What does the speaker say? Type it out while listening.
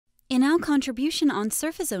In our contribution on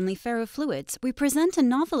surface-only ferrofluids, we present a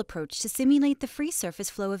novel approach to simulate the free surface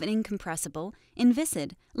flow of an incompressible,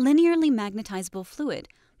 inviscid, linearly magnetizable fluid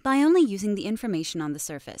by only using the information on the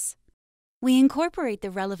surface. We incorporate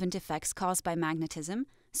the relevant effects caused by magnetism,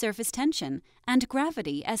 surface tension, and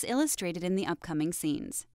gravity as illustrated in the upcoming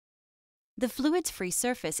scenes. The fluid's free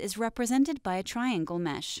surface is represented by a triangle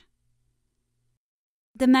mesh.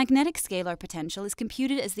 The magnetic scalar potential is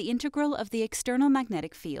computed as the integral of the external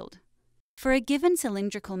magnetic field. For a given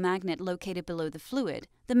cylindrical magnet located below the fluid,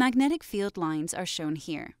 the magnetic field lines are shown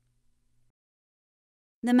here.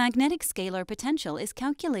 The magnetic scalar potential is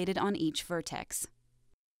calculated on each vertex.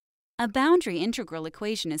 A boundary integral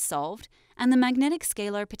equation is solved, and the magnetic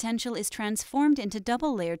scalar potential is transformed into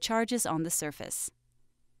double-layered charges on the surface.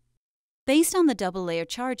 Based on the double-layer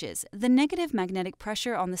charges, the negative magnetic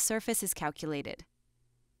pressure on the surface is calculated.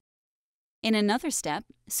 In another step,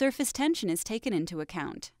 surface tension is taken into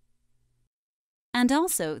account, and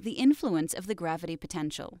also the influence of the gravity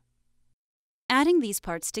potential. Adding these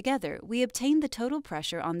parts together, we obtain the total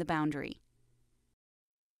pressure on the boundary.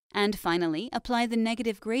 And finally, apply the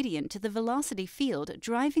negative gradient to the velocity field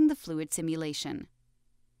driving the fluid simulation.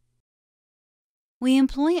 We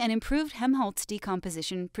employ an improved Hemholtz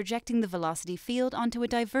decomposition projecting the velocity field onto a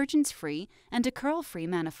divergence-free and a curl-free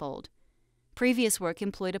manifold. Previous work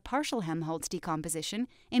employed a partial Hemholtz decomposition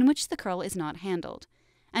in which the curl is not handled,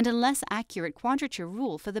 and a less accurate quadrature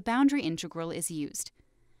rule for the boundary integral is used.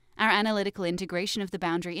 Our analytical integration of the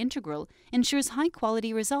boundary integral ensures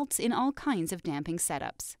high-quality results in all kinds of damping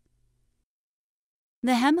setups.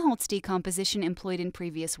 The Hemholtz decomposition employed in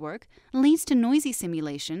previous work leads to noisy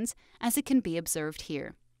simulations, as it can be observed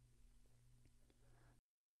here.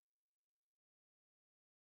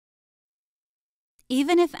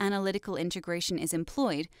 Even if analytical integration is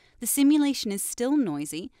employed, the simulation is still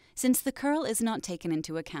noisy since the curl is not taken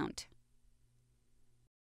into account.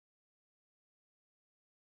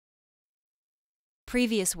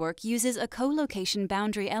 Previous work uses a co-location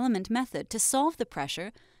boundary element method to solve the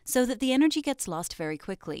pressure so that the energy gets lost very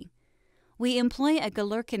quickly. We employ a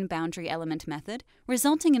Galerkin boundary element method,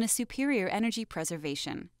 resulting in a superior energy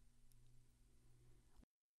preservation.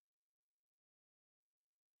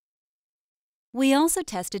 We also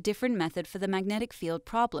test a different method for the magnetic field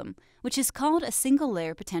problem, which is called a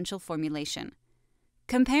single-layer potential formulation.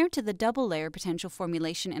 Compared to the double-layer potential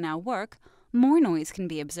formulation in our work, more noise can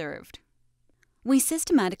be observed. We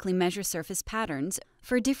systematically measure surface patterns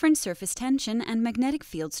for different surface tension and magnetic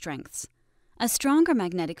field strengths. A stronger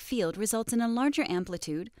magnetic field results in a larger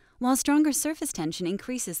amplitude, while stronger surface tension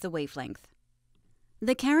increases the wavelength.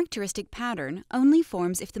 The characteristic pattern only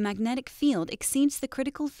forms if the magnetic field exceeds the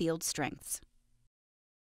critical field strengths.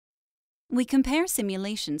 We compare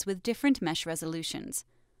simulations with different mesh resolutions.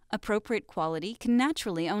 Appropriate quality can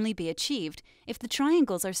naturally only be achieved if the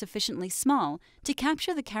triangles are sufficiently small to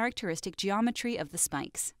capture the characteristic geometry of the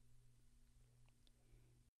spikes.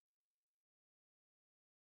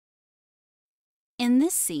 In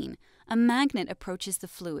this scene, a magnet approaches the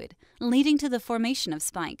fluid, leading to the formation of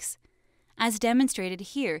spikes. As demonstrated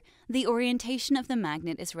here, the orientation of the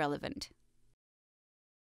magnet is relevant.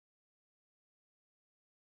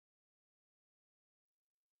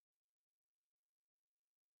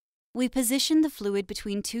 We position the fluid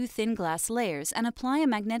between two thin glass layers and apply a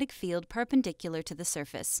magnetic field perpendicular to the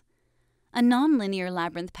surface. A nonlinear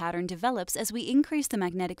labyrinth pattern develops as we increase the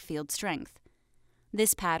magnetic field strength.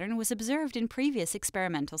 This pattern was observed in previous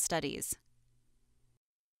experimental studies.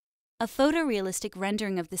 A photorealistic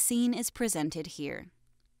rendering of the scene is presented here.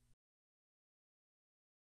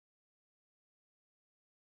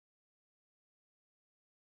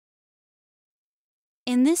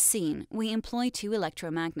 In this scene, we employ two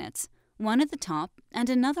electromagnets, one at the top and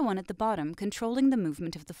another one at the bottom, controlling the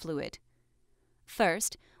movement of the fluid.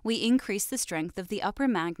 First, we increase the strength of the upper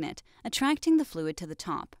magnet, attracting the fluid to the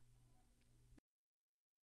top.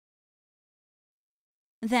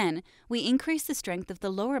 Then, we increase the strength of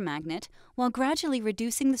the lower magnet while gradually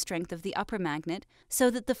reducing the strength of the upper magnet so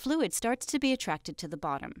that the fluid starts to be attracted to the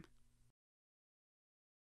bottom.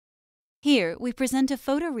 Here, we present a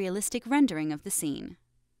photorealistic rendering of the scene.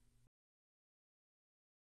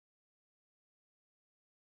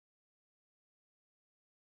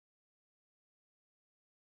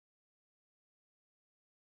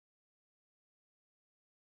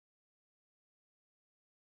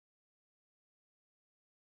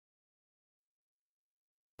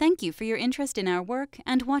 Thank you for your interest in our work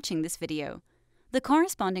and watching this video. The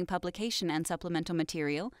corresponding publication and supplemental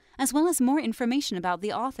material, as well as more information about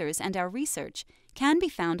the authors and our research, can be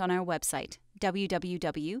found on our website,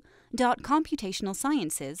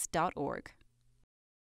 www.computationalsciences.org.